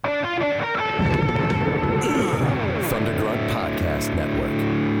Podcast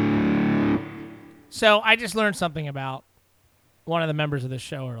Network. So I just learned something about one of the members of this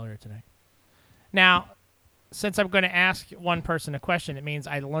show earlier today. Now, since I'm going to ask one person a question, it means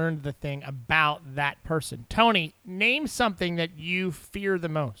I learned the thing about that person. Tony, name something that you fear the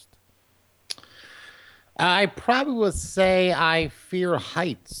most. I probably would say I fear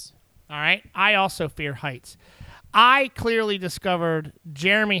heights. All right. I also fear heights. I clearly discovered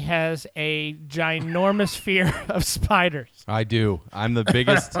Jeremy has a ginormous fear of spiders. I do. I'm the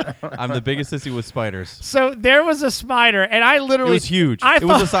biggest sissy with spiders. So there was a spider, and I literally... It was huge. It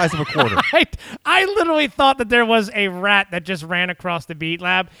was the size of a quarter. I literally thought that there was a rat that just ran across the beat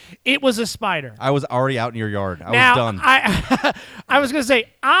lab. It was a spider. I was already out in your yard. I now, was done. I was going to say,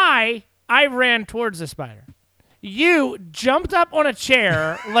 I ran towards the spider. You jumped up on a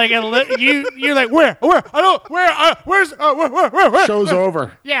chair like you're like where Show's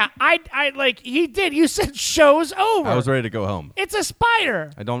over. Yeah, I like he did. You said show's over. I was ready to go home. It's a spider.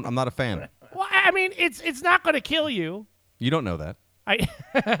 I'm not a fan. Well, I mean, it's not going to kill you. You don't know that.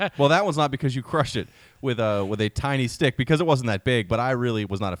 Well, that one's not because you crushed it with a tiny stick because it wasn't that big. But I really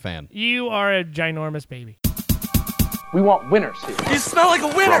was not a fan. You are a ginormous baby. We want winners here. You smell like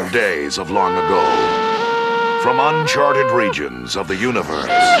a winner. From days of long ago. From uncharted regions of the universe.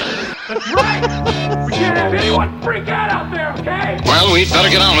 That's right! We can't have anyone freak out there, okay? Well, we'd better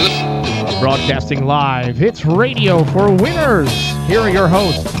get on with it. Broadcasting live, it's Radio for Winners. Here are your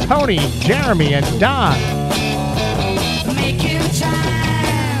hosts, Tony, Jeremy, and Don. Make you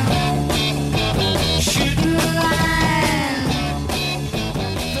time. Shooting the line.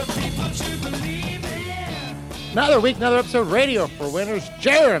 The people to believe in. Another week, another episode, Radio for Winners.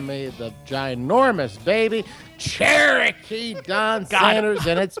 Jeremy, the ginormous baby. Cherokee Don Sanders,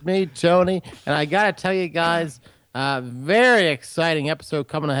 and it's me, Tony. And I got to tell you guys, very exciting episode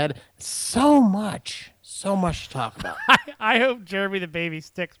coming ahead. So much to talk about. I hope Jeremy the baby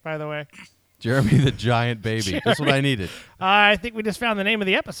sticks, by the way. Jeremy the giant baby. That's what I needed. I think we just found the name of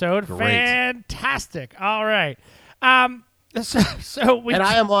the episode. Great. Fantastic. All right. So and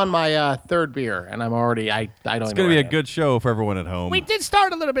I am on my third beer, and I'm already, I don't It's going to be a good show for everyone at home. We did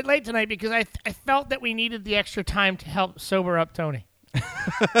start a little bit late tonight because I felt that we needed the extra time to help sober up Tony. He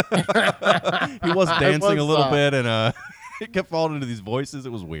was dancing a little bit, and he kept falling into these voices.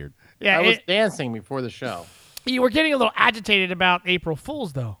 It was weird. Yeah, I was dancing before the show. You were getting a little agitated about April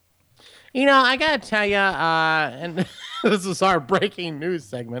Fool's, though. You know, I got to tell you, and this is our breaking news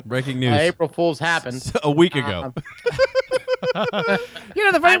segment. Breaking news. April Fool's happened. A week ago. You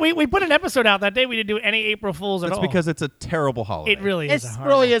know, the fact we put an episode out that day. We didn't do any April Fools at all. That's because it's a terrible holiday. It really is. It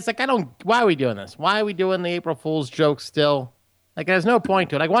really is. Like, why are we doing this? Why are we doing the April Fool's joke still? Like, there's no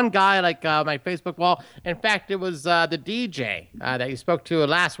point to it. Like, one guy, like, my Facebook wall, in fact, it was the DJ that you spoke to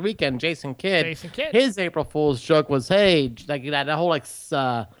last weekend, Jason Kidd. His April Fool's joke was, hey, like, that whole, like,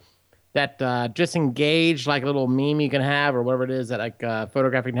 that disengaged, like, little meme you can have or whatever it is that, like,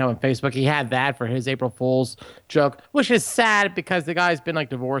 photograph you can have on Facebook. He had that for his April Fool's joke, which is sad because the guy's been, like,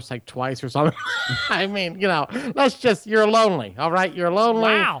 divorced, like, twice or something. I mean, you know, you're lonely, all right? You're lonely.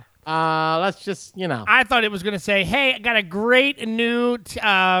 Wow. Let's just, you know. I thought it was going to say, hey, I got a great new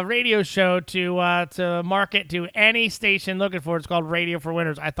radio show to market to any station looking for. It's called Radio for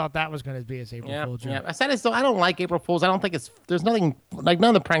Winners. I thought that was going to be his April Fool's joke. Yeah, I said it, so I don't like April Fools. I don't think there's nothing, like,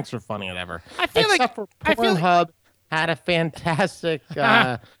 none of the pranks are funny ever. Except for Pornhub had a fantastic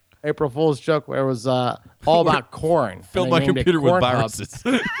April Fool's joke where it was all about corn. Filled my computer with viruses.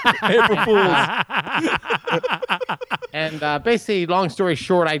 April Fools. And basically, long story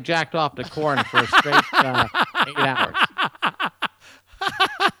short, I jacked off to corn for a straight 8 hours.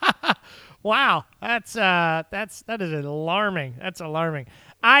 Wow, that is alarming. That's alarming.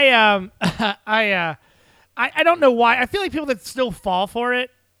 I don't know why. I feel like people that still fall for it,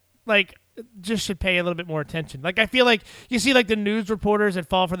 like, just should pay a little bit more attention. Like, I feel like you see, like, the news reporters that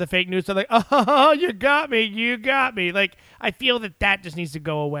fall for the fake news. They're like, oh, you got me. Like, I feel that just needs to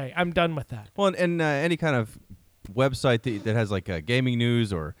go away. I'm done with that. Well, and any kind of website that has, like, gaming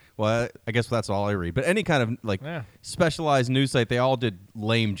news or, well, I guess that's all I read. But any kind of, like, specialized news site, they all did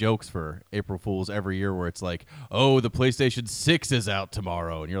lame jokes for April Fools every year where it's like, oh, the PlayStation 6 is out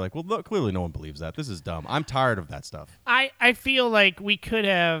tomorrow. And you're like, well, look, clearly no one believes that. This is dumb. I'm tired of that stuff. I feel like we could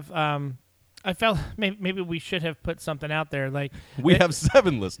have... I felt maybe we should have put something out there. Like, we have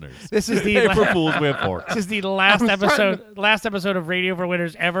 7 listeners. This is the April Fools. We have 4. This is the last episode of Radio for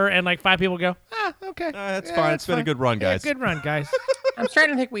Winners ever, and like 5 people go, okay, that's fine. It's been a good run, guys. Good run, guys. I'm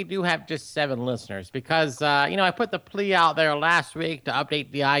starting to think we do have just 7 listeners because I put the plea out there last week to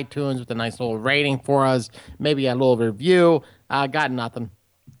update the iTunes with a nice little rating for us, maybe a little review. Got nothing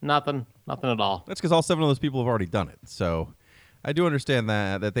at all. That's because all 7 of those people have already done it. So. I do understand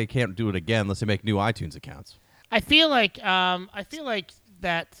that they can't do it again unless they make new iTunes accounts. I feel like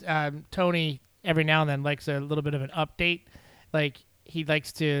that Tony every now and then likes a little bit of an update. Like he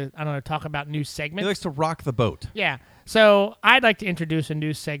likes to, I don't know, talk about new segments. He likes to rock the boat. Yeah. So I'd like to introduce a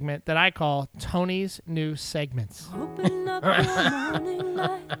new segment that I call Tony's New Segments.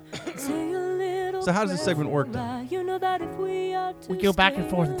 So how does this segment work then? We go back and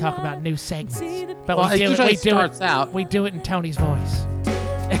forth and talk about new segments. But Well, it usually starts out. We do it in Tony's voice.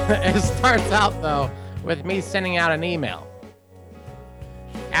 It starts out, though, with me sending out an email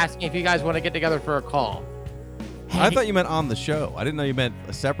asking if you guys want to get together for a call. I thought you meant on the show. I didn't know you meant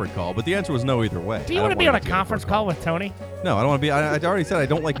a separate call, but the answer was no either way. Do you want to be on a conference call with Tony? No, I don't want to be. I already said I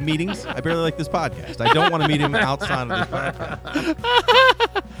don't like meetings. I barely like this podcast. I don't want to meet him outside of this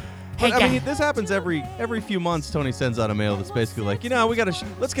podcast. But, I mean, this happens every few months. Tony sends out a mail that's basically like, we got to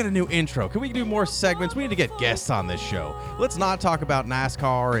let's get a new intro. Can we do more segments? We need to get guests on this show. Let's not talk about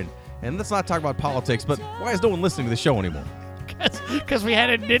NASCAR and let's not talk about politics. But why is no one listening to the show anymore? Because we had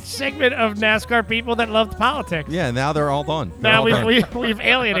a niche segment of NASCAR people that loved politics. Yeah, now they're all done. Now we've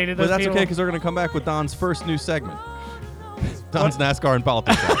alienated those But that's people. okay because they're going to come back with Don's first new segment. Don's NASCAR and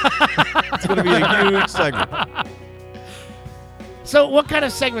politics. It's going to be a huge segment. So what kind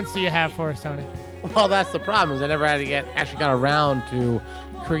of segments do you have for us, Tony? Well, that's the problem, is I never actually got around to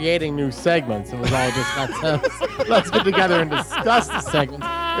creating new segments. It was all just let's get together and discuss the segments.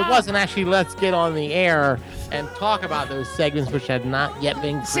 It wasn't actually let's get on the air and talk about those segments which had not yet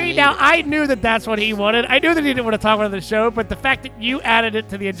been created. See, now I knew that that's what he wanted. I knew that he didn't want to talk about the show, but the fact that you added it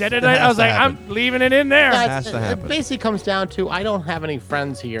to the agenda tonight, I was like, I'm leaving it in there. It basically comes down to I don't have any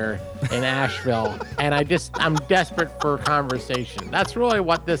friends here in Asheville, and I'm desperate for conversation. That's really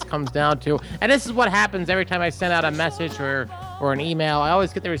what this comes down to. And this is what happens every time I send out a message or an email. I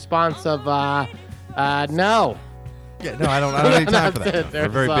always get the response of, no. Yeah, no, I don't have any time for that. We're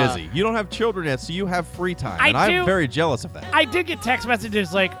very There's, busy. You don't have children yet, so you have free time. I And I'm do. very jealous of that. I did get text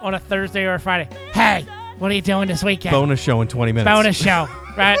messages like on a Thursday or a Friday. Hey, what are you doing this weekend? Bonus show in 20 minutes. Bonus show,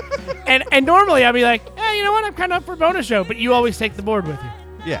 right? and normally I'd be like, hey, you know what? I'm kind of up for bonus show, but you always take the board with you.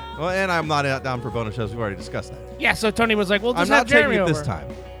 Yeah, well, and I'm not down for bonus shows. We've already discussed that. Yeah, so Tony was like, well, just I'm have not taking Jeremy it over. this time.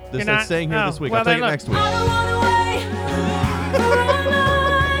 You're It's not? staying here Oh, this week. well, I'll take then it look. next week.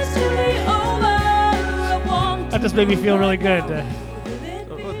 That just made me feel really good.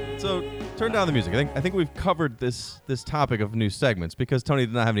 So turn down the music. I think we've covered this topic of new segments because Tony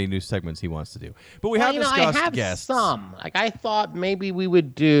did not have any new segments he wants to do. But we have discussed I have guests. some. Like I thought maybe we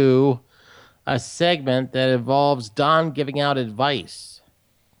would do a segment that involves Don giving out advice.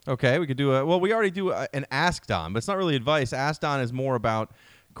 Okay, we could do we already do an Ask Don, but it's not really advice. Ask Don is more about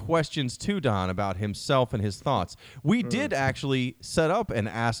questions to Don about himself and his thoughts. We did actually set up an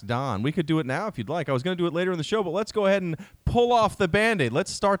Ask Don. We could do it now if you'd like. I was going to do it later in the show, but let's go ahead and pull off the Band-Aid. Let's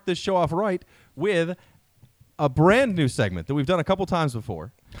start this show off right with a brand new segment that we've done a couple times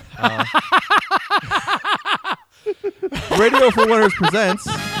before. Radio for Winners presents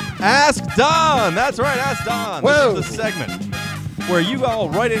Ask Don. That's right, Ask Don. Whoa. This is the segment where you all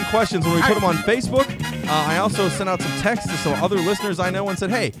write in questions when we put them on Facebook. I also sent out some texts to some other listeners I know and said,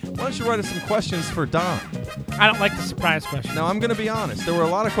 hey, why don't you write us some questions for Don? I don't like the surprise question. Now, I'm going to be honest. There were a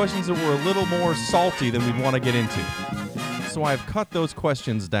lot of questions that were a little more salty than we'd want to get into. So I've cut those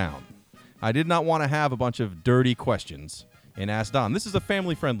questions down. I did not want to have a bunch of dirty questions in Ask Don. This is a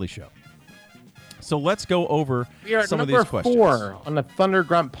family-friendly show. So let's go over We are some of number these questions. 4 on the Thunder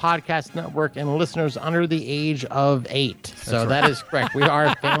Grunt Podcast Network and listeners under the age of 8. So that is correct. We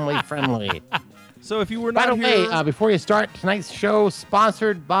are family friendly. So if you were By not the here... way, before you start, tonight's show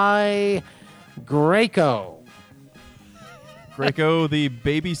sponsored by Graco. Graco, the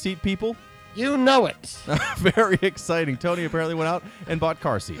baby seat people? You know it. Very exciting. Tony apparently went out and bought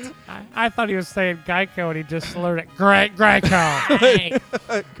car seats. I thought he was saying Geico, and he just slurred it. Geico. Hey,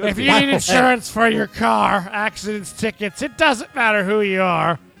 if you need insurance for your car, accidents, tickets, it doesn't matter who you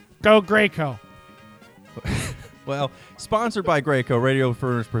are. Go Graco. Well, sponsored by Graco, Radio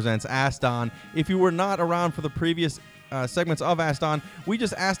Furners presents Ask Don. If you were not around for the previous segments of Ask Don, we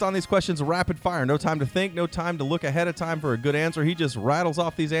just asked on these questions rapid fire. No time to think, no time to look ahead of time for a good answer. He just rattles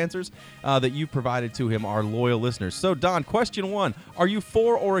off these answers that you provided to him, our loyal listeners. So, Don, question 1. Are you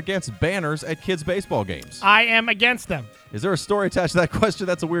for or against banners at kids' baseball games? I am against them. Is there a story attached to that question?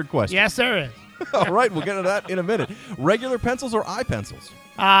 That's a weird question. Yes, there is. All right, we'll get to that in a minute. Regular pencils or eye pencils?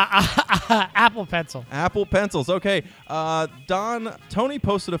 Apple Pencil. Apple pencils. Okay. Don, Tony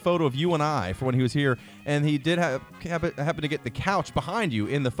posted a photo of you and I for when he was here, and he did happen to get the couch behind you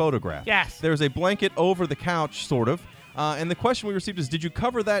in the photograph. Yes. There's a blanket over the couch, sort of. And the question we received is, did you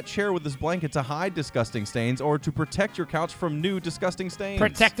cover that chair with this blanket to hide disgusting stains or to protect your couch from new disgusting stains?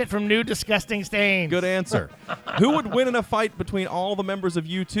 Protect it from new disgusting stains. Good answer. Who would win in a fight between all the members of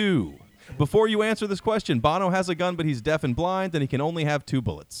U2? Before you answer this question, Bono has a gun, but he's deaf and blind, and he can only have 2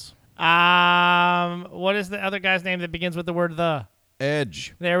 bullets. What is the other guy's name that begins with the word the?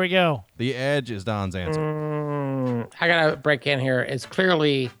 Edge. There we go. The Edge is Don's answer. I gotta break in here. It's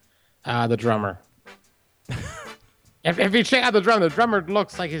clearly the drummer. If you check out the drummer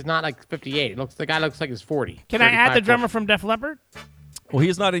looks like he's not like 58. The guy looks like he's 40. Can I add the drummer from Def Leppard? Well,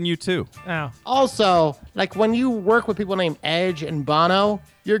 he's not in U2. Oh. Also, like when you work with people named Edge and Bono,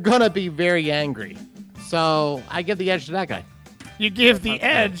 you're gonna be very angry. So I give the edge to that guy. You give the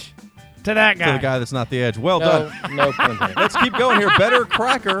edge to that guy. To the guy that's not the Edge. Well done. No pun intended. Let's keep going here. Better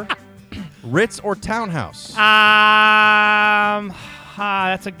cracker, Ritz or Townhouse?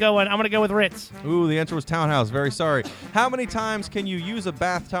 That's a good one. I'm going to go with Ritz. Ooh, the answer was Townhouse. Very sorry. How many times can you use a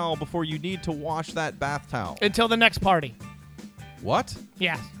bath towel before you need to wash that bath towel? Until the next party. What?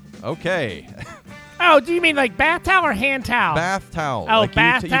 Yes. Okay. Oh, do you mean like bath towel or hand towel? Bath towel. Oh, like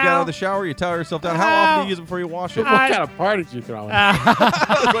bath you get out towel? of the shower, you towel yourself down. How often do you use it before you wash it? What kind of party did you throw in?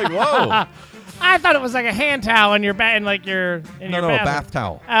 I was like, whoa. I thought it was like a hand towel in your in your No, bathroom. a bath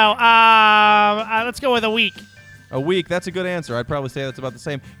towel. Oh, let's go with a week. A week. That's a good answer. I'd probably say that's about the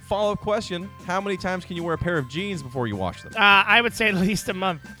same. Follow-up question. How many times can you wear a pair of jeans before you wash them? I would say at least a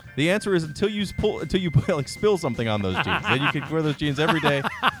month. The answer is until you like spill something on those jeans. Then you can wear those jeans every day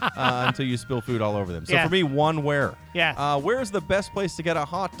until you spill food all over them. So Yeah. for me, one wear. Yeah. Where is the best place to get a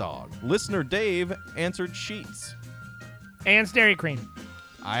hot dog? Listener Dave answered Sheets. Ann's Dairy Queen.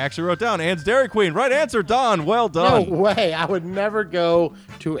 I actually wrote down Ann's Dairy Queen. Right answer, Don. Well done. No way. I would never go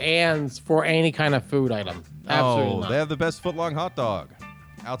to Ann's for any kind of food item. Absolutely not. They have the best foot-long hot dog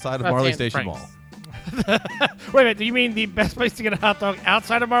outside of That's Marley Anne Station Frank's. Mall. Wait a minute. Do you mean the best place to get a hot dog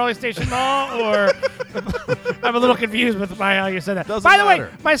outside of Marley Station Mall? Or I'm a little confused with how you said that. Doesn't By the way,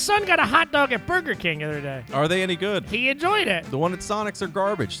 matter. my son got a hot dog at Burger King the other day. Are they any good? He enjoyed it. The one at Sonic's are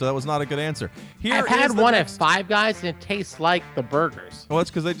garbage, so that was not a good answer. Here I've is had the one next- at Five Guys, and it tastes like the burgers. Well, that's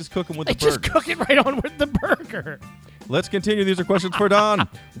because they just cook them with They the burgers. just cook it right on with the burger. Let's continue. These are questions for Don.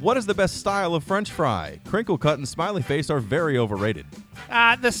 What is the best style of French fry? Crinkle cut and smiley face are very overrated.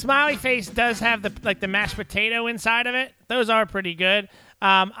 The smiley face does have the mashed potato inside of it. Those are pretty good.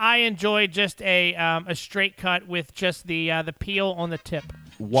 I enjoy just a straight cut with just the peel on the tip.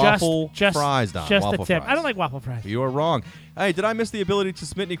 Waffle just fries, Don. Just Waffle the tip. fries. I don't like waffle fries. You are wrong. Hey, did I miss the ability to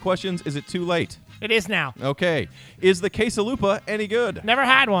submit any questions? Is it too late? It is now. Okay. Is the quesalupa any good? Never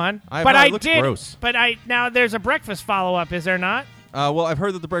had one, I have but not. I It looks did. gross. But now there's a breakfast follow up. Is there not? Well, I've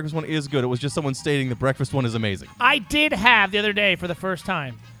heard that the breakfast one is good. It was just someone stating the breakfast one is amazing. I did have the other day for the first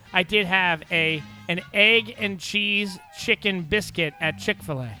time. I did have an egg and cheese chicken biscuit at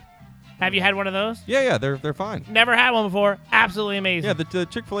Chick-fil-A. Have you had one of those? Yeah, they're fine. Never had one before. Absolutely amazing. Yeah, the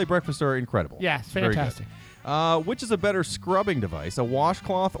Chick-fil-A breakfasts are incredible. Yeah, it's Very good. fantastic. Which is a better scrubbing device, a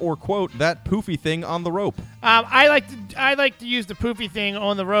washcloth or, quote, that poofy thing on the rope? I like to use the poofy thing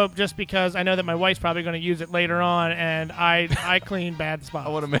on the rope just because I know that my wife's probably going to use it later on, and I clean bad spots.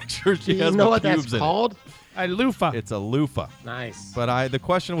 I want to make sure she Do you has know no what pubes that's in called? A loofah. it. It's a loofah. Nice. But the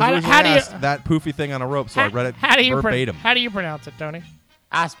question was How originally do you- asked, that poofy thing on a rope, so I read it verbatim. How do you pronounce it, Tony?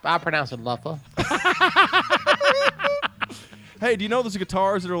 I pronounce it Luffa. Hey, do you know those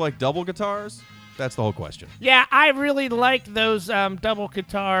guitars that are like double guitars? That's the whole question. Yeah, I really liked those double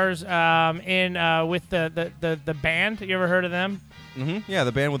guitars with the band. You ever heard of them? Mm-hmm. Yeah,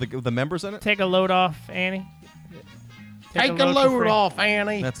 the band with the members in it. Take a load off, Annie. Take a for load free. off,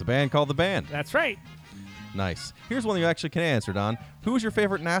 Annie. That's the band called The Band. That's right. Nice. Here's one you actually can answer, Don. Who is your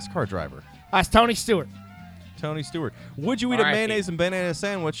favorite NASCAR driver? That's Tony Stewart. Tony Stewart. Would you eat a R.I.P. mayonnaise and banana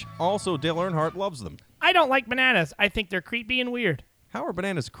sandwich? Also, Dale Earnhardt loves them. I don't like bananas. I think they're creepy and weird. How are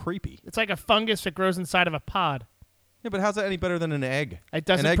bananas creepy? It's like a fungus that grows inside of a pod. Yeah, but how's that any better than an egg? It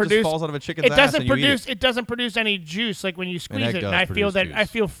doesn't an egg produce. just falls out of a chicken's it ass doesn't and you eat produce. it. It doesn't produce any juice like when you squeeze egg it. does And I feel produce I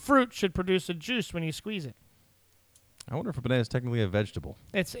juice. feel fruit should produce a juice when you squeeze it. I wonder if a banana is technically a vegetable.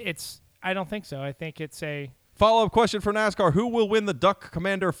 It's. I don't think so. I think it's a Follow-up question for NASCAR. Who will win the Duck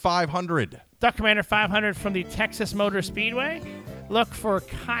Commander 500? Duck Commander 500 from the Texas Motor Speedway. Look for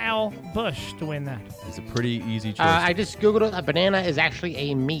Kyle Busch to win that. It's a pretty easy choice. I just Googled it. A banana is actually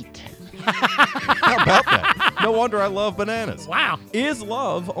a meat. How about that? No wonder I love bananas. Wow. Is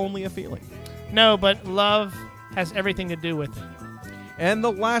love only a feeling? No, but love has everything to do with it. And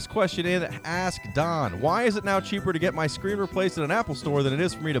the last question in Ask Don. Why is it now cheaper to get my screen replaced at an Apple store than it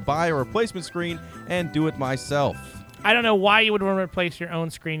is for me to buy a replacement screen and do it myself? I don't know why you would want to replace your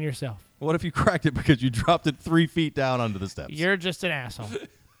own screen yourself. What if you cracked it because you dropped it 3 feet down onto the steps? You're just an asshole.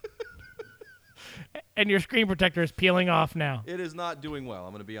 And your screen protector is peeling off now. It is not doing well.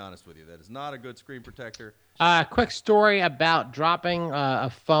 I'm going to be honest with you. That is not a good screen protector. Quick story about dropping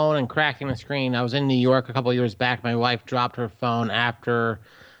a phone and cracking the screen. I was in New York a couple of years back. My wife dropped her phone after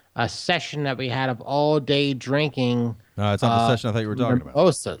a session that we had of all-day drinking. It's not the session I thought you were talking about.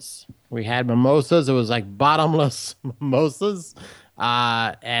 Mimosas. We had mimosas. It was like bottomless mimosas.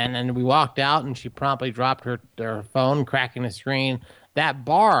 And then we walked out, and she promptly dropped her phone, cracking the screen. That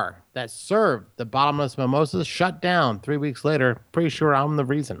bar that served the bottomless mimosas shut down 3 weeks later. Pretty sure I'm the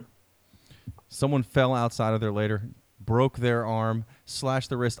reason. Someone fell outside of there later, broke their arm, slashed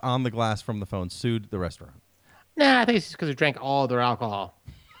the wrist on the glass from the phone, sued the restaurant. Nah, I think it's just because they drank all their alcohol.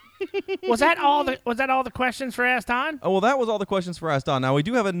 Was that all the questions for Ask Don? Oh, well, that was all the questions for Ask Don. Now, we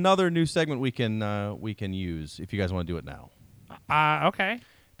do have another new segment we can use if you guys want to do it now. Okay.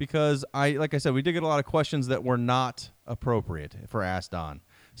 Because, like I said, we did get a lot of questions that were not appropriate for Ask Don.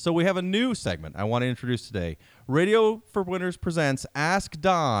 So we have a new segment I want to introduce today. Radio for Winners presents Ask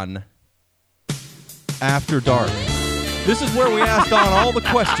Don After Dark. This is where we ask Don all the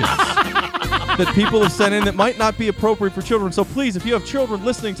questions that people have sent in that might not be appropriate for children. So please, if you have children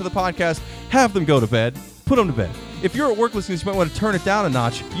listening to the podcast, have them go to bed. Put them to bed. If you're at work listening, you might want to turn it down a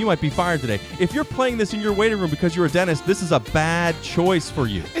notch. You might be fired today. If you're playing this in your waiting room because you're a dentist, this is a bad choice for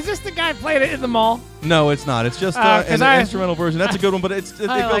you. Is this the guy playing it in the mall? No, it's not. It's just an instrumental version. That's a good one, but it goes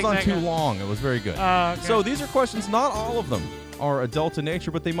like on that too guy. long. It was very good. Okay. So these are questions. Not all of them are adult in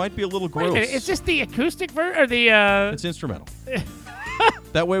nature, but they might be a little Wait gross. a minute, is this the acoustic version or the? It's instrumental.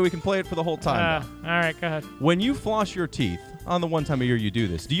 That way we can play it for the whole time. All right, go ahead. When you floss your teeth, on the one time a year you do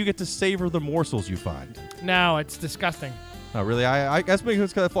this, do you get to savor the morsels you find? No, it's disgusting. Oh, really? I guess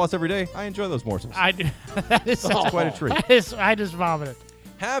because I floss every day, I enjoy those morsels. I do. That is quite a treat. I just vomited.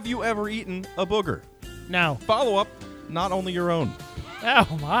 Have you ever eaten a booger? No. Follow up, not only your own.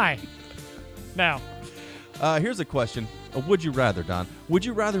 Oh my. No. Here's a question. Would you rather, Don? Would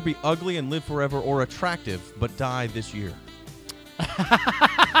you rather be ugly and live forever or attractive but die this year?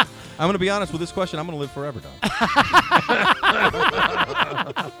 I'm going to be honest with this question. I'm going to live forever, Don.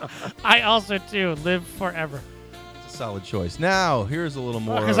 I also too live forever. It's a solid choice. Now, here's a little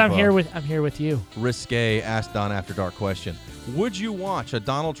more Because I'm here with you. risque Ask Don After Dark question. Would you watch a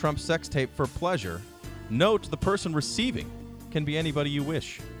Donald Trump sex tape for pleasure? Note the person receiving can be anybody you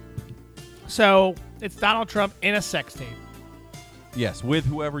wish. So it's Donald Trump in a sex tape. Yes, with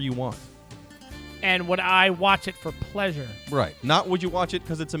whoever you want. And would I watch it for pleasure? Right. Not would you watch it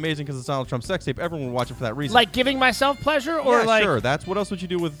because it's amazing because it's Donald Trump sex tape. Everyone would watch it for that reason. Like giving myself pleasure, or yeah, like? sure. That's what else would you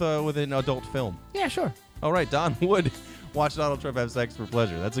do with an adult film? Yeah, sure. All right, Don would watch Donald Trump have sex for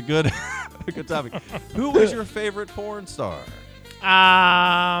pleasure. That's a good, a good topic. Who is your favorite porn star?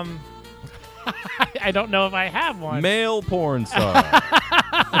 I don't know if I have one. Male porn star.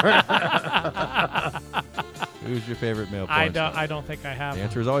 Who's your favorite male porn star? I don't think I have. The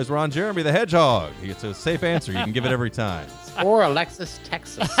answer is always Ron Jeremy, the Hedgehog. It's a safe answer. You can give it every time. Or Alexis,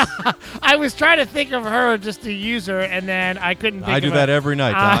 Texas. I was trying to think of her just to use her, and then I couldn't think I of do her. that every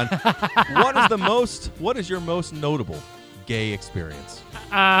night, Don. What is your most notable gay experience?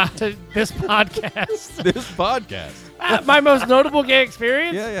 This podcast. This podcast. My most notable gay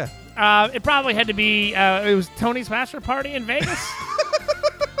experience? Yeah. It probably had to be, it was Tony's Master Party in Vegas.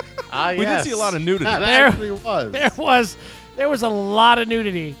 We did see a lot of nudity. That actually was. There was a lot of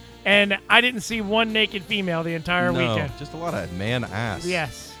nudity, and I didn't see one naked female the entire weekend. Just a lot of man ass.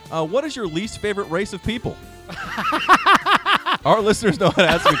 Yes. What is your least favorite race of people? Our listeners know how to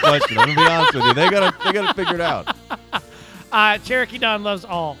ask me a question. I'm gonna be honest with you. They gotta figure it out. Cherokee Don loves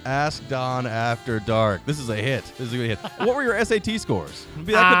all. Ask Don After Dark. This is a hit. This is a good hit. What were your SAT scores?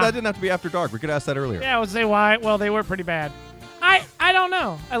 That didn't have to be after dark. We could ask that earlier. Yeah, I would say why. Well, they were pretty bad. I don't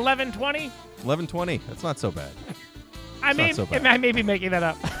know. 11, 20? 11, 20. That's not so bad. I may be making that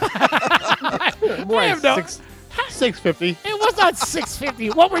up. More I like have no- 650. It was not 650.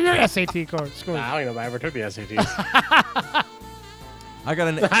 What were your SAT scores? I don't know if I ever took the SATs. I got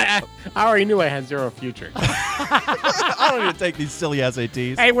an. I already knew I had zero future. I don't need to take these silly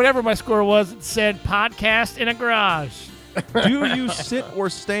SATs. Hey, whatever my score was, it said podcast in a garage. Do you sit or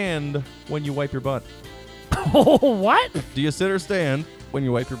stand when you wipe your butt? What? Do you sit or stand when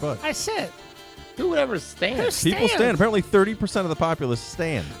you wipe your butt? I sit. Who would ever stand? People stand. Apparently 30% of the populace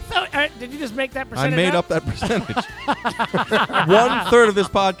stand. So, did you just make that I percentage made up that percentage. 1/3 of this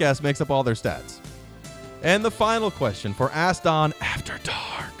podcast makes up all their stats. And the final question for Ask Don After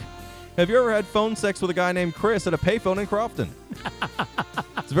Dark. Have you ever had phone sex with a guy named Chris at a payphone in Crofton?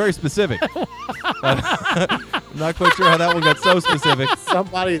 It's very specific. I'm not quite sure how that one got so specific.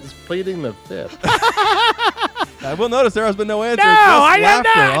 Somebody is pleading the fifth. I will notice there has been no answer. No, It's just I am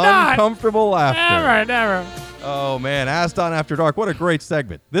laughter, not. uncomfortable laughter. Never. Oh, man. Asked on After Dark. What a great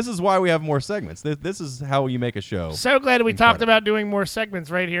segment. This is why we have more segments. This is how you make a show. So glad we talked Incredible. about doing more segments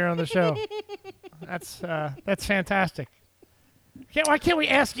right here on the show. That's fantastic. Why can't we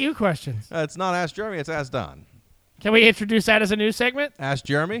ask you questions? It's not Ask Jeremy. It's Ask Don. Can we introduce that as a new segment? Ask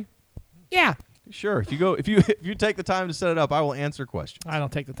Jeremy? Yeah. Sure. If you take the time to set it up, I will answer questions. I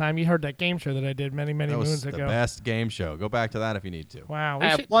don't take the time. You heard that game show that I did many That was moons the ago. best game show. Go back to that if you need to. Wow. I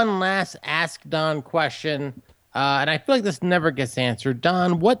have one last Ask Don question, and I feel like this never gets answered.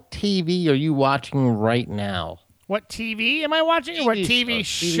 Don, what TV are you watching right now? What TV am I watching? Or what TV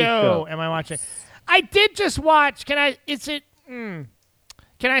show. show am I watching? I did just watch. Can I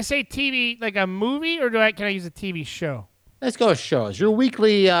say TV like a movie, or can I use a TV show? Let's go with shows. Your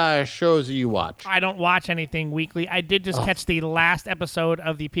weekly shows that you watch. I don't watch anything weekly. I did just catch the last episode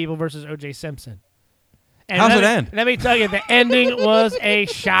of The People versus O.J. Simpson. And How's it end? Let me tell you, the ending was a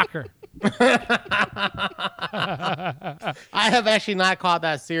shocker. I have actually not caught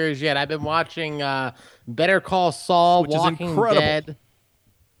that series yet. I've been watching Better Call Saul, Which is Walking incredible. Dead,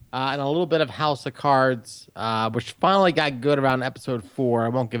 and a little bit of House of Cards, which finally got good around episode 4. I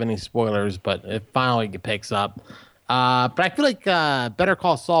won't give any spoilers, but it finally picks up. But I feel like Better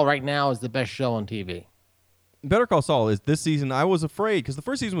Call Saul right now is the best show on TV. Better Call Saul is this season. I was afraid because the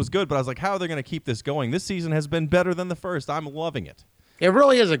first season was good, but I was like, how are they going to keep this going? This season has been better than the first. I'm loving it. It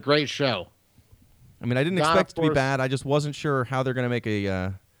really is a great show. I mean, I didn't God, expect it of to be course. bad. I just wasn't sure how they're going to make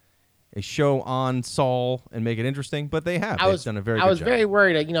a show on Saul and make it interesting, but they have. They've done a very good job. I was very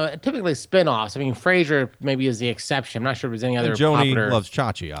worried. Typically spin-offs. I mean, Frasier maybe is the exception. I'm not sure if there's any other And Joni popular. loves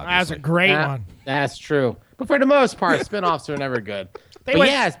Chachi, obviously. That's a great one. That's true. But for the most part, spin-offs are never good.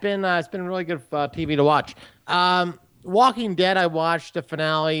 Yeah, it's been really good TV to watch. Walking Dead, I watched the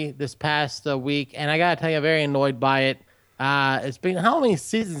finale this past week, and I gotta tell you, I'm very annoyed by it. It's been how many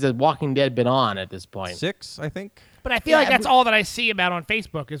seasons has Walking Dead been on at this point? 6, I think. But I feel like that's all that I see about on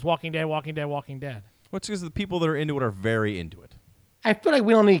Facebook is Walking Dead, Walking Dead, Walking Dead. What's because the people that are into it are very into it. I feel like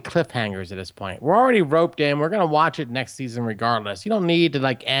we don't need cliffhangers at this point. We're already roped in. We're gonna watch it next season regardless. You don't need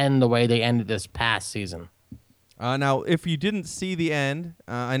to end the way they ended this past season. Now, if you didn't see the end,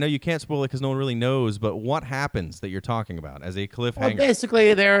 I know you can't spoil it because no one really knows, but what happens that you're talking about as a cliffhanger? Well,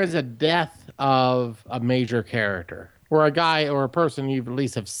 basically, there is a death of a major character, or a guy or a person you at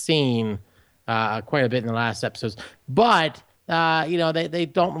least have seen quite a bit in the last episodes. But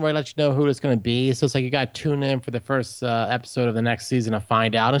they don't really let you know who it's going to be. So it's like you got to tune in for the first episode of the next season to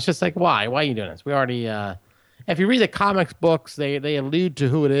find out. And it's just like, why? Why are you doing this? We already, if you read the comics books, they allude to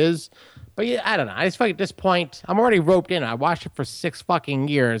who it is. But yeah, I don't know. I just feel like at this point, I'm already roped in. I watched it for 6 fucking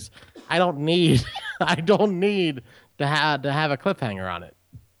years. I don't need to have a cliffhanger on it.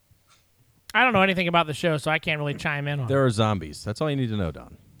 I don't know anything about the show, so I can't really chime in on it. There are zombies. That's all you need to know,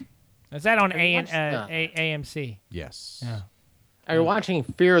 Don. Is that on Pretty much, AMC? Yes. Yeah. Are you watching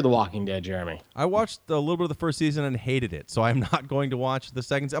Fear the Walking Dead, Jeremy? I watched a little bit of the first season and hated it, so I'm not going to watch the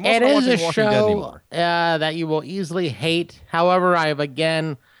second. I'm also It not is watching a Walking Dead show anymore. that you will easily hate. However, I have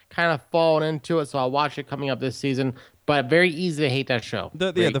again kind of fallen into it, so I'll watch it coming up this season. But very easy to hate that show.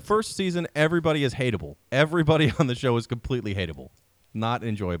 The first season, everybody is hateable. Everybody on the show is completely hateable. Not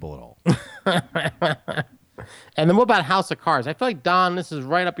enjoyable at all. And then what about House of Cards? I feel like, Don, this is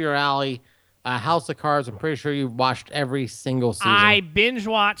right up your alley. House of Cards, I'm pretty sure you've watched every single season. I binge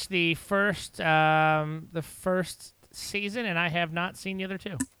watched the first season, and I have not seen the other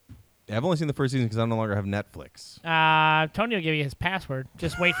 2. I've only seen the first season because I no longer have Netflix. Tony will give you his password.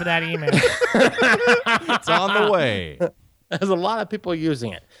 Just wait for that email. It's on the way. There's a lot of people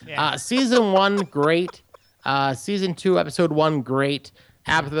using it. Yeah. Season 1, great. Season 2, episode 1, great.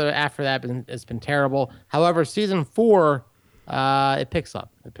 After that, it's been terrible. However, season 4, it picks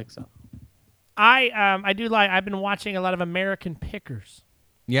up. I do like. I've been watching a lot of American Pickers.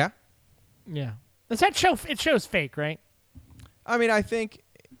 Yeah? Yeah. Does that show? It shows fake, right? I mean, I think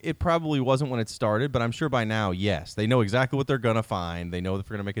it probably wasn't when it started, but I'm sure by now, yes. They know exactly what they're going to find. They know if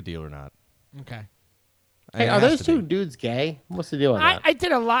they're going to make a deal or not. Okay. Hey, are those 2 dudes gay? What's the deal with that? I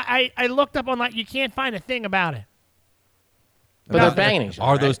did a lot. I looked up online. You can't find a thing about it. But they're banging each other.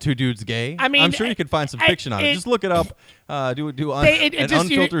 Are right? those 2 dudes gay? I mean, I'm sure you could find some fiction on it. Just look it up. Do an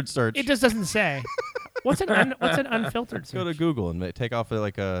unfiltered search. It just doesn't say. What's an unfiltered search? Go to Google and take off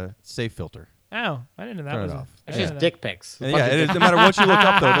a safe filter. Oh, I didn't know that Turn was it off. It's just dick pics. And yeah, it is, no matter what you look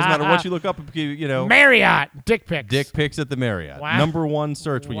up, though. It doesn't matter what you look up. Marriott dick pics. Dick pics at the Marriott. Wow. Number one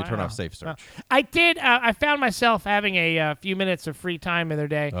search when you turn off safe search. I did. I found myself having a few minutes of free time the other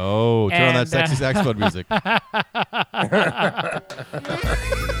day. Oh, turn on that And, sexy saxophone music.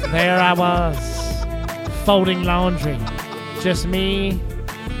 There I was, folding laundry, just me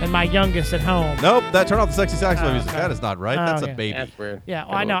and my youngest at home. Nope, turn off the sexy saxophone music. okay. That is not right. That's okay. a baby. That's weird. Yeah,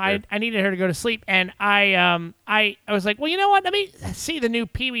 well, I know. I needed her to go to sleep, and I was like, well, you know what? Let me see the new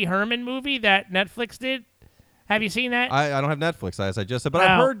Pee Wee Herman movie that Netflix did. Have you seen that? I don't have Netflix, as I just said, but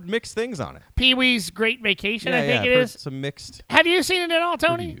I've heard mixed things on it. Pee Wee's Great Vacation, I think I've it heard is. some mixed Have you seen it at all,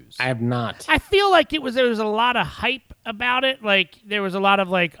 Tony? reviews. I have not. I feel like there was a lot of hype about it. Like there was a lot of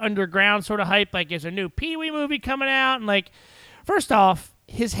like underground sort of hype. Like there's a new Pee Wee movie coming out, and like first off,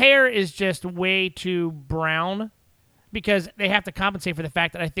 his hair is just way too brown because they have to compensate for the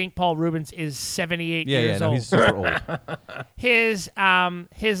fact that I think Paul Rubens is 78 years old. He's super old. His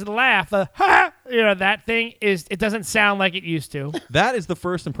laugh, the ha, that thing it doesn't sound like it used to. That is the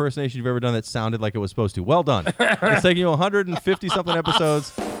first impersonation you've ever done that sounded like it was supposed to. Well done. It's taking you 150-something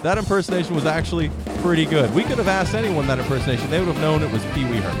episodes. That impersonation was actually pretty good. We could have asked anyone that impersonation. They would have known it was Pee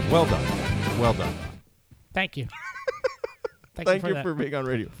Wee Herman. Well done. Well done. Thank you. Thank you that. for being on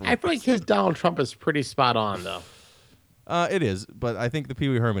radio. I feel like his Donald Trump is pretty spot on, though. It is, but I think the Pee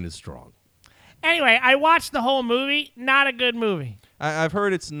Wee Herman is strong. Anyway, I watched the whole movie. Not a good movie. I've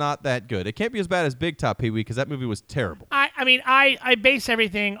heard it's not that good. It can't be as bad as Big Top Pee Wee because that movie was terrible. I base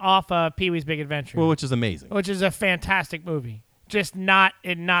everything off of Pee Wee's Big Adventure. Well, which is amazing. Which is a fantastic movie. Just not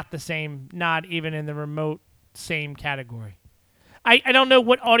the same, not even in the remote same category. I don't know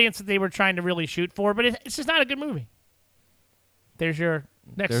what audience that they were trying to really shoot for, but it's just not a good movie. There's your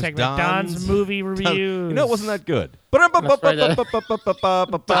next segment, Don's movie reviews. You know, it wasn't that good.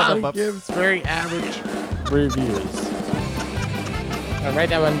 Don gives very average reviews. I'll write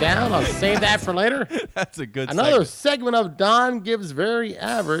that one down. I'll save that for later. That's a good Another segment of Don gives very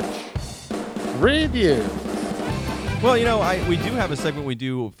average reviews. Well, we do have a segment we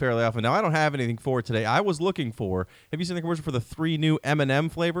do fairly often. Now, I don't have anything for today. I was looking for, have you seen the commercial for the 3 new M&M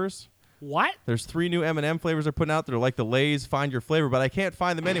flavors? What? There's 3 new M&M flavors they're putting out. They're like the Lay's Find Your Flavor, but I can't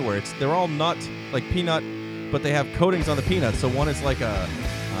find them anywhere. They're all nut, like peanut, but they have coatings on the peanuts. So one is like a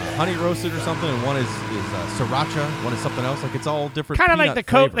honey roasted or something, and one is sriracha. One is something else. Like it's all different. Kind of like the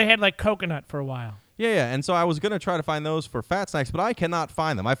flavor. they had like coconut for a while. Yeah. And so I was gonna try to find those for Fat Snacks, but I cannot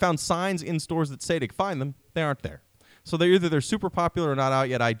find them. I found signs in stores that say to find them. They aren't there. So they're super popular or not out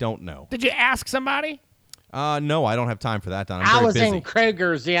yet. I don't know. Did you ask somebody? No, I don't have time for that, Don. I was busy. in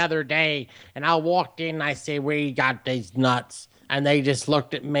Kroger's the other day, and I walked in and I said, we got these nuts. And they just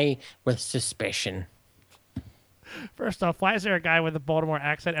looked at me with suspicion. First off, why is there a guy with a Baltimore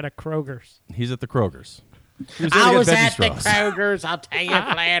accent at a Kroger's? He's at the Kroger's. I was at the Kroger's, I'll tell you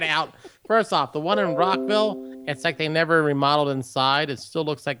flat out. First off, the one in Rockville, it's like they never remodeled inside. It still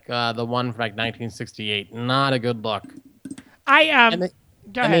looks like the one from like 1968. Not a good look. And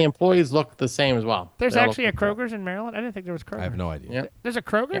the employees look the same as well. There's actually a Kroger's in Maryland? I didn't think there was Kroger's. I have no idea. Yep. There's a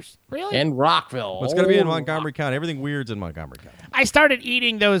Kroger's? Really? In Rockville. Well, it's going to be in Montgomery County. Everything weird's in Montgomery County. I started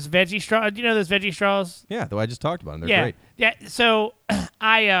eating those Veggie Straws. Do you know those Veggie Straws? Yeah, though I just talked about them. They're great. Yeah. So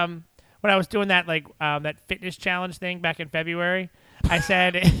when I was doing that that fitness challenge thing back in February, I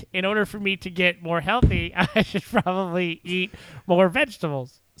said in order for me to get more healthy, I should probably eat more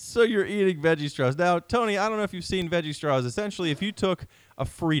vegetables. So you're eating Veggie Straws. Now, Tony, I don't know if you've seen Veggie Straws. Essentially, if you took a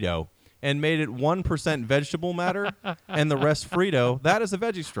Frito and made it 1% vegetable matter and the rest Frito, that is a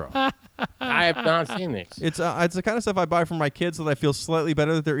Veggie Straw. I have not seen these. It's the kind of stuff I buy for my kids so that I feel slightly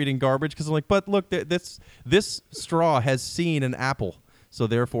better that they're eating garbage because I'm like, but look, this straw has seen an apple, so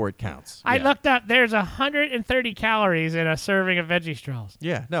therefore it counts. I looked up. There's 130 calories in a serving of Veggie Straws.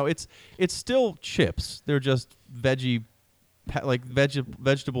 Yeah, no, it's still chips. They're just vegetable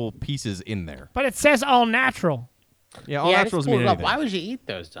pieces in there. But it says all natural. Yeah, all naturals mean anything. Why would you eat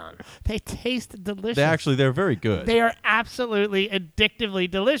those, Don? They taste delicious. They're very good. They are absolutely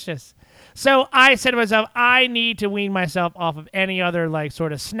addictively delicious. So I said to myself, I need to wean myself off of any other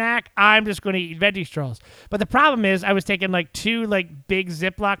sort of snack. I'm just going to eat Veggie Straws. But the problem is, I was taking 2 big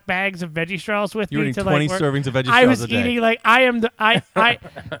Ziploc bags of Veggie Straws with me. You're eating 20 servings of Veggie Straws I was a day. eating I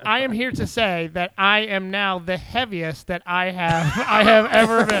am here to say that I am now the heaviest that I have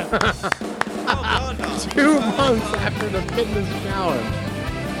ever been. Well done, 2 months after the fitness challenge.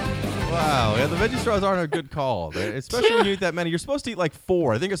 Wow, yeah, the Veggie Straws aren't a good call, especially when you eat that many. You're supposed to eat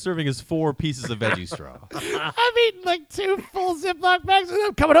 4. I think a serving is 4 pieces of Veggie Straw. I've eaten 2 full Ziploc bags, and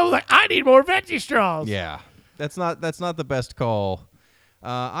I'm coming home I need more Veggie Straws. Yeah, that's not the best call.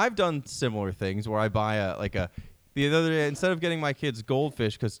 I've done similar things where I buy the other day, instead of getting my kids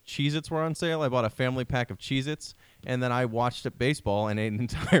goldfish because Cheez-Its were on sale, I bought a family pack of Cheez-Its, and then I watched baseball and ate an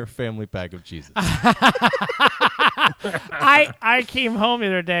entire family pack of Cheez-Its. I came home the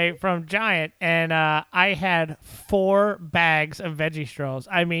other day from Giant, and I had 4 bags of Veggie Straws.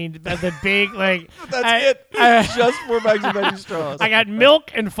 I mean, the big, like... That's it. Just 4 bags of Veggie Straws. I got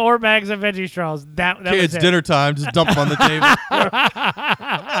milk and 4 bags of Veggie Straws. That Kids, was it. dinner time. Just dump them on the table.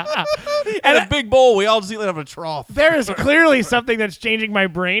 And a big bowl. We all just eat it out of a trough. There is clearly something that's changing my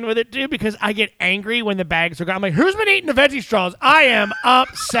brain with it, too, because I get angry when the bags are gone. I'm like, who's been eating the Veggie Straws? I am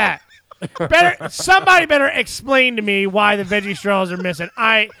upset. Somebody better explain to me why the Veggie Straws are missing.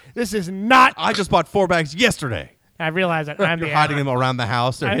 This is not. I just bought 4 bags yesterday. I realize that I'm You're hiding them around the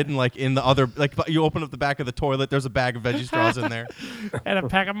house. They're hidden like in the other. Like you open up the back of the toilet. There's a bag of Veggie Straws in there. And a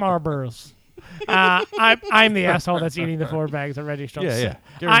pack of Marlboros. I'm the asshole that's eating the 4 bags of Veggie Straws. Yeah,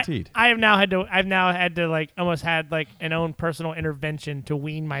 guaranteed. I've now had to like almost had like an own personal intervention to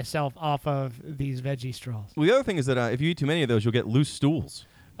wean myself off of these Veggie Straws. Well, the other thing is that if you eat too many of those, you'll get loose stools.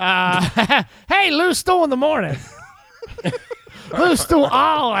 Hey, loose stool in the morning. Loose stool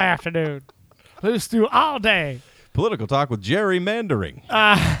all afternoon. Loose stool all day. Political talk with gerrymandering.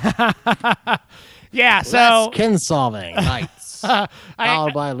 Yeah, so Less kin solving nights.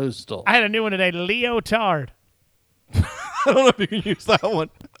 Followed by loose stool. I had a new one today, leotard. I don't know if you can use that one.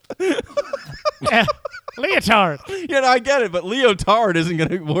 Yeah, leotard. Yeah, no, I get it, but leotard isn't going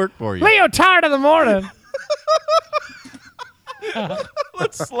to work for you. Leotard in the morning.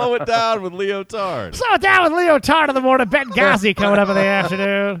 Let's slow it down with leotard. Slow it down with leotard in the morning. Benghazi coming up in the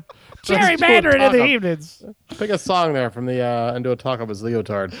afternoon. Gerrymandering in the evenings. Pick a song there from the and do a talk of his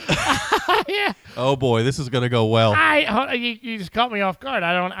leotard. Yeah. Oh boy, this is gonna go well. You just caught me off guard.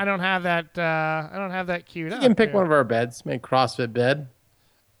 I don't have that. I don't have that queued up. You can pick one of our beds. Make CrossFit bed.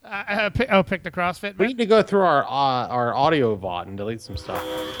 Pick the CrossFit. We need to go through our audio VOD and delete some stuff.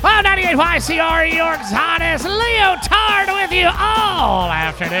 Oh, 98 YCR, York's hottest leotard with you all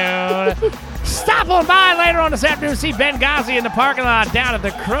afternoon. Stop on by later on this afternoon. See Benghazi in the parking lot down at the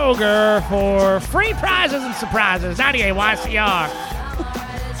Kroger for free prizes and surprises. 98 YCR.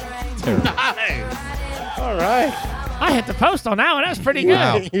 Nice. All right. I hit the post on that one. That's pretty good.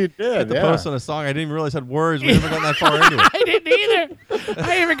 Wow. You did. The post on a song I didn't even realize had words. We never got that far into it. I didn't either.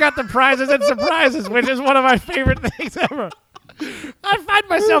 I even got the prizes and surprises, which is one of my favorite things ever. I find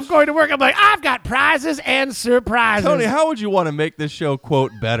myself going to work. I'm like, I've got prizes and surprises. Tony, how would you want to make this show,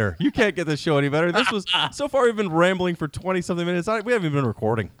 quote, better? You can't get this show any better. This was, so far we've been rambling for 20-something minutes. We haven't even been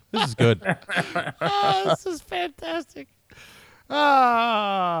recording. This is good. Oh, this is fantastic.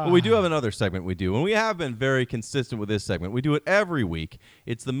 Oh. Well, we do have another segment we do, and we have been very consistent with this segment. We do it every week.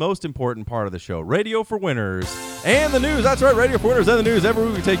 It's the most important part of the show. Radio for Winners and the news. That's right, Radio for Winners and the news. Every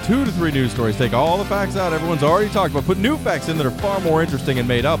week we take 2 to 3 news stories, take all the facts out everyone's already talked about, put new facts in that are far more interesting and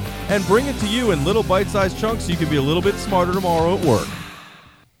made up, and bring it to you in little bite-sized chunks so you can be a little bit smarter tomorrow at work.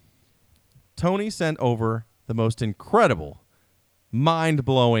 Tony sent over the most incredible,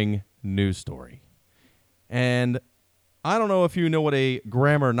 mind-blowing news story. And I don't know if you know what a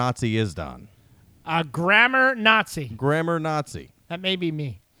grammar Nazi is, Don. A grammar Nazi. Grammar Nazi. That may be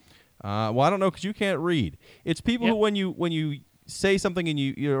me. Well, I don't know because you can't read. It's people who, when you say something and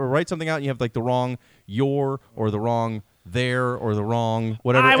you write something out and you have like the wrong your or the wrong there or the wrong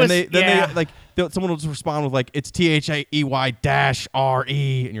whatever, someone will just respond with like it's THAEY-RE,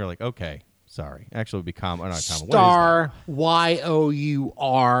 and you're like, okay, sorry. Actually, it would be common. Not common. Star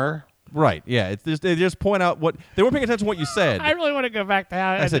YOUR. Right, yeah. It's just, they just point out what they weren't paying attention to what you said. I really want to go back to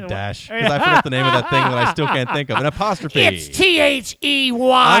how I said dash because I forgot the name of that thing that I still can't think of. An apostrophe. It's THEY.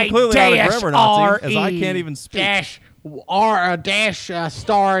 I'm clearly not a grammar Nazi as I can't even speak.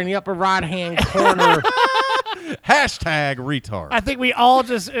 Star in the upper right hand corner. Hashtag retard. I think we're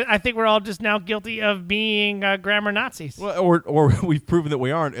all just now guilty of being grammar Nazis. Well, or we've proven that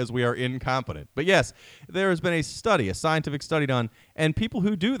we aren't, as we are incompetent. But yes, there has been a scientific study done, and people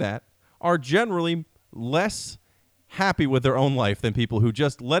who do that are generally less happy with their own life than people who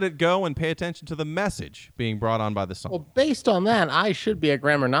just let it go and pay attention to the message being brought on by the song. Well, based on that, I should be a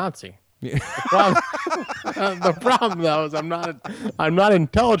grammar Nazi. The problem, though, is I'm not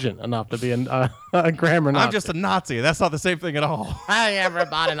intelligent enough to be a grammar Nazi. I'm just a Nazi. That's not the same thing at all. Hey,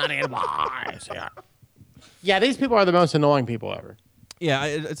 everybody, not anymore. Yeah, these people are the most annoying people ever. Yeah,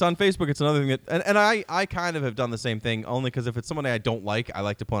 it's on Facebook. It's another thing that, and I kind of have done the same thing only because if it's somebody I don't like, I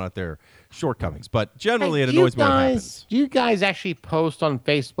like to point out their shortcomings. But generally, it annoys me when it happens. Do you guys actually post on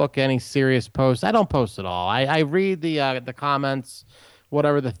Facebook any serious posts? I don't post at all. I read the comments,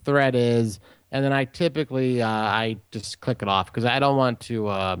 whatever the thread is, and then I typically I just click it off because I don't want to.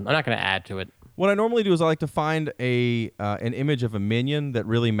 I'm not going to add to it. What I normally do is I like to find an image of a minion that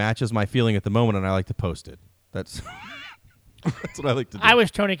really matches my feeling at the moment, and I like to post it. That's that's what I like to do. I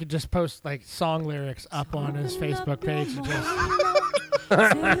wish Tony could just post like song lyrics up on his Facebook page.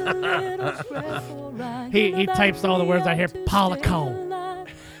 And he types all the words I hear. Polycone,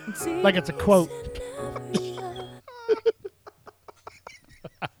 like it's a quote.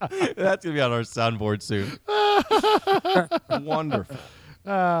 That's gonna be on our soundboard soon. Wonderful.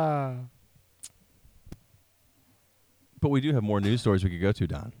 But we do have more news stories we could go to,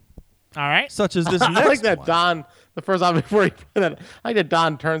 Don. All right. Such as this next I like that one. Don, the first time before he put it, I like that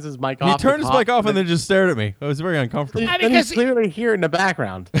Don turns his mic off. He turned his mic off and then just stared at me. It was very uncomfortable. I mean, And you 'cause clearly hear it in the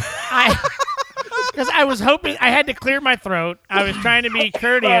background. Because I was hoping I had to clear my throat. I was trying to be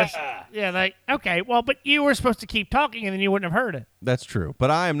courteous. Yeah, like, okay, well, but you were supposed to keep talking and then you wouldn't have heard it. That's true.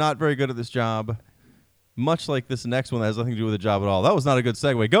 But I am not very good at this job, much like this next one that has nothing to do with the job at all. That was not a good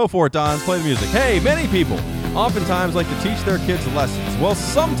segue. Go for it, Don. Play the music. Hey, many people oftentimes like to teach their kids lessons. Well,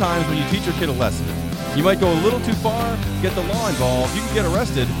 sometimes when you teach your kid a lesson, you might go a little too far, get the law involved, you could get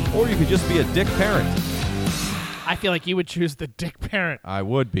arrested, or you could just be a dick parent. I feel like you would choose the dick parent. I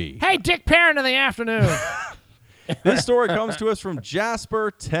would be. Hey, dick parent in the afternoon. This story comes to us from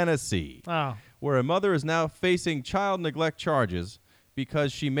Jasper, Tennessee, Oh. where a mother is now facing child neglect charges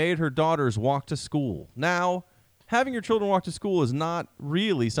because she made her daughters walk to school. Now, having your children walk to school is not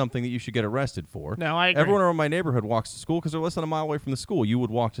really something that you should get arrested for. No, I agree. Everyone around my neighborhood walks to school because they're less than a mile away from the school. You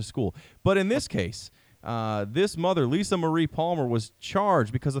would walk to school. But in this case, this mother, Lisa Marie Palmer, was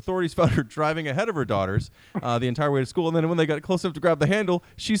charged because authorities found her driving ahead of her daughters the entire way to school. And then when they got close enough to grab the handle,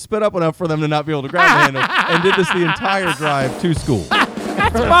 she sped up enough for them to not be able to grab the handle and did this the entire drive to school.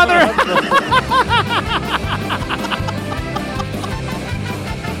 That's mother.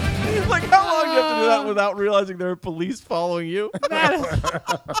 Like, how long do you have to do that without realizing there are police following you?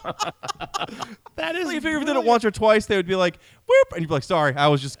 That is Like, if you did it once or twice, they would be like, whoop, and you'd be like, sorry, I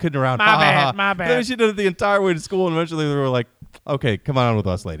was just kidding around. My Ha, ha, bad, ha. my But bad. then she did it the entire way to school, and eventually they were like, okay, come on with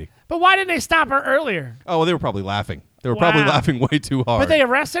us, lady. But why didn't they stop her earlier? Oh, well, they were probably laughing. They were probably laughing way too hard. But they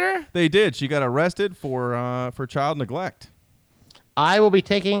arrested her? They did. She got arrested for child neglect. I will be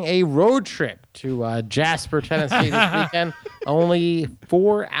taking a road trip to Jasper, Tennessee this weekend, only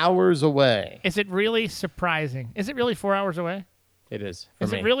 4 hours away. Is it really surprising? Is it really 4 hours away? It is for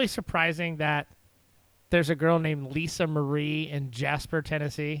Is me. it really surprising that there's a girl named Lisa Marie in Jasper,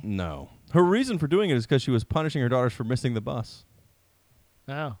 Tennessee? No. Her reason for doing it is because she was punishing her daughters for missing the bus.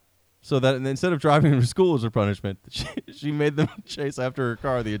 Oh. So that instead of driving them to school as her punishment, she made them chase after her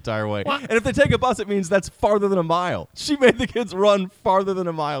car the entire way. What? And if they take a bus, it means that's farther than a mile. She made the kids run farther than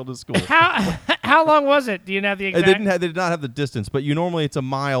a mile to school. How long was it? Do you know the exact? They did not have the distance, but normally it's a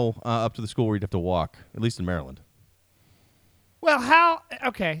mile up to the school where you'd have to walk, at least in Maryland. Well,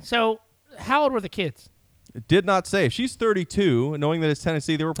 okay, so how old were the kids? It did not say. If she's 32, knowing that it's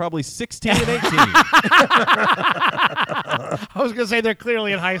Tennessee, they were probably 16 and 18. I was going to say they're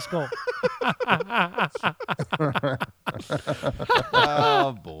clearly in high school.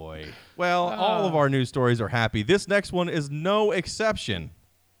 Oh, boy. Well, all of our news stories are happy. This next one is no exception.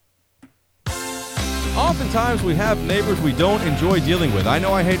 Oftentimes, we have neighbors we don't enjoy dealing with. I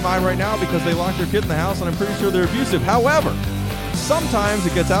know I hate mine right now because they locked their kid in the house, and I'm pretty sure they're abusive. However, sometimes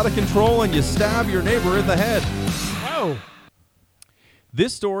it gets out of control, and you stab your neighbor in the head. Whoa.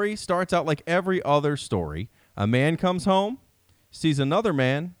 This story starts out like every other story. A man comes home, sees another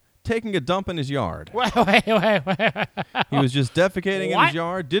man taking a dump in his yard. Wait. He was just defecating in What? his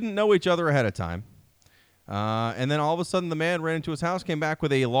yard, didn't know each other ahead of time. And then all of a sudden, the man ran into his house, came back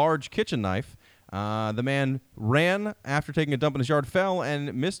with a large kitchen knife. The man ran after taking a dump in his yard, fell,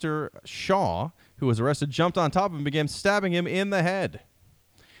 and Mr. Shaw, who was arrested, jumped on top of him and began stabbing him in the head.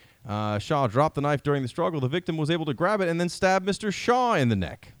 Shaw dropped the knife during the struggle. The victim was able to grab it and then stab Mr. Shaw in the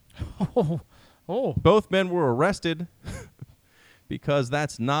neck. Oh. Both men were arrested because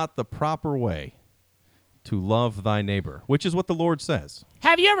that's not the proper way to love thy neighbor, which is what the Lord says.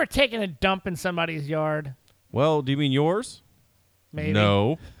 Have you ever taken a dump in somebody's yard? Well, do you mean yours? Maybe.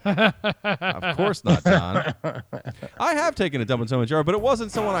 No. Of course not, Don. I have taken a dump in someone's yard, but it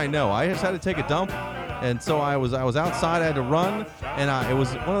wasn't someone I know. I just had to take a dump, and so I was outside. I had to run, and it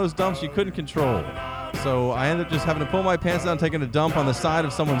was one of those dumps you couldn't control. So I ended up just having to pull my pants down, taking a dump on the side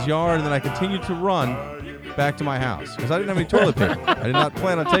of someone's yard, and then I continued to run back to my house because I didn't have any toilet paper. I did not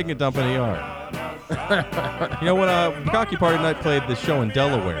plan on taking a dump in a yard. You know, when Bukkake Party Night played this show in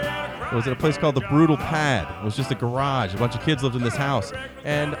Delaware, It was at a place called the Brutal Pad. It was just a garage. A bunch of kids lived in this house.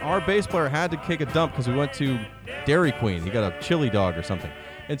 And our bass player had to take a dump because we went to Dairy Queen. He got a chili dog or something.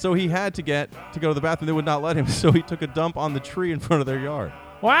 And so he had to go to the bathroom. They would not let him, so he took a dump on the tree in front of their yard.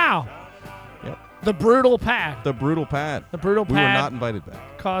 Wow. Yep. The Brutal Pad. The Brutal Pad. The Brutal Pad. We were not invited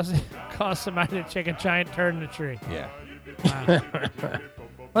back. Caused somebody to take a giant turn in the tree. Yeah. Wow.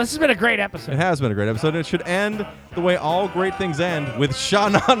 Well, this has been a great episode. It has been a great episode. It should end the way all great things end, with Sha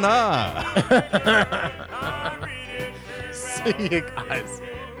Na Na. See you guys.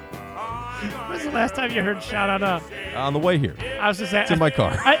 When was the last time you heard Sha Na Na? On the way here. I was just saying. It's in my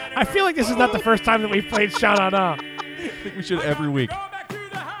car. I feel like this is not the first time that we've played Sha Na Na. I think we should every week.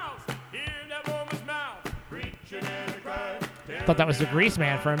 Thought that was the Grease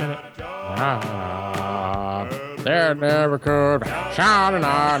Man for a minute. There never could. Sha na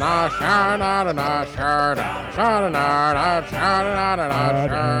na na, sha na na na, sha na na na, sha na na na,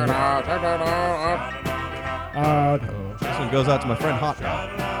 sha na. This one goes out to my friend Hot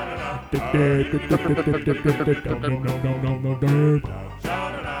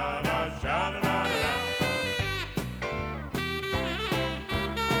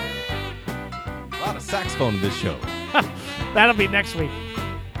A lot of saxophone in this show. That'll be next week.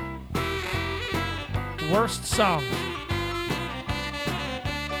 Worst song.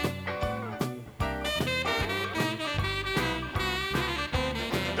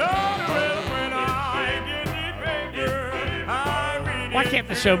 Why can't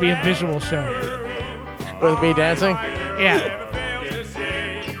the show be a visual show? With me dancing? Yeah.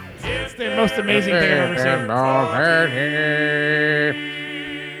 It's the most amazing thing I've ever seen.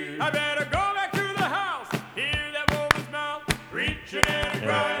 I better go back to the house, hear that woman's mouth, reaching and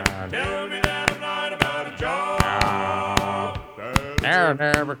crying, tell me that I'm lying about a job. There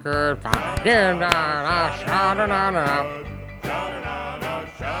never could find.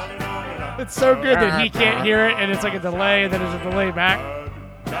 It's so good that he can't hear it, and it's like a delay, and then there's a delay back.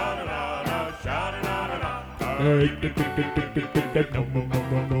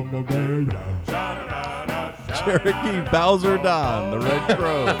 Cherokee Bowser Don, the Red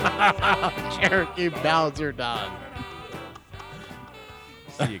Crow. Cherokee Bowser Don.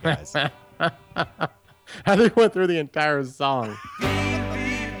 See you guys. I think we went through the entire song.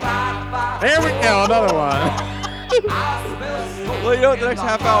 There we go, another one. Well, you know what? The next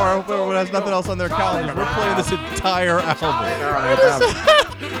half hour, I hope everyone has nothing else on their calendars. We're playing this entire album.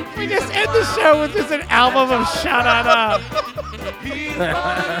 We just end the show with just an album of Sha Na Na.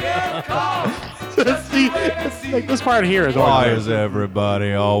 See, it's like this part here is Why is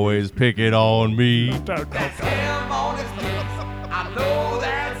everybody always picking on me? I'm not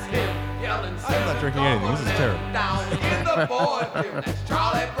drinking anything. This is terrible.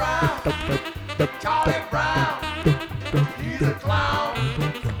 Charlie Brown, he's a clown.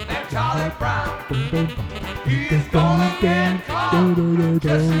 That Charlie Brown, he's gonna get clown.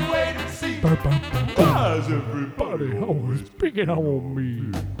 Just you wait and see. Why is everybody always picking on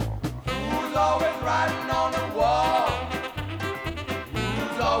me? Who's always writing on the wall?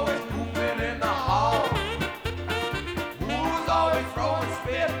 Who's always pooping in the hall? Who's always throwing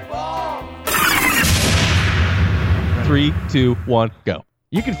spitballs? 3, 2, 1, go.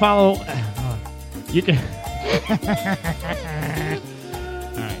 You can follow. You can.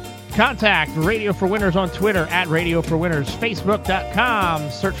 Contact Radio for Winners on Twitter at Radio for Winners, Facebook.com.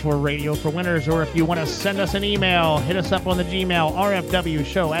 Search for Radio for Winners, or if you want to send us an email, hit us up on the Gmail,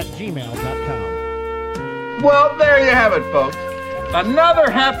 rfwshow@gmail.com. Well, there you have it, folks.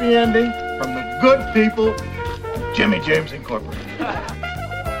 Another happy ending from the good people of Jimmy James Incorporated.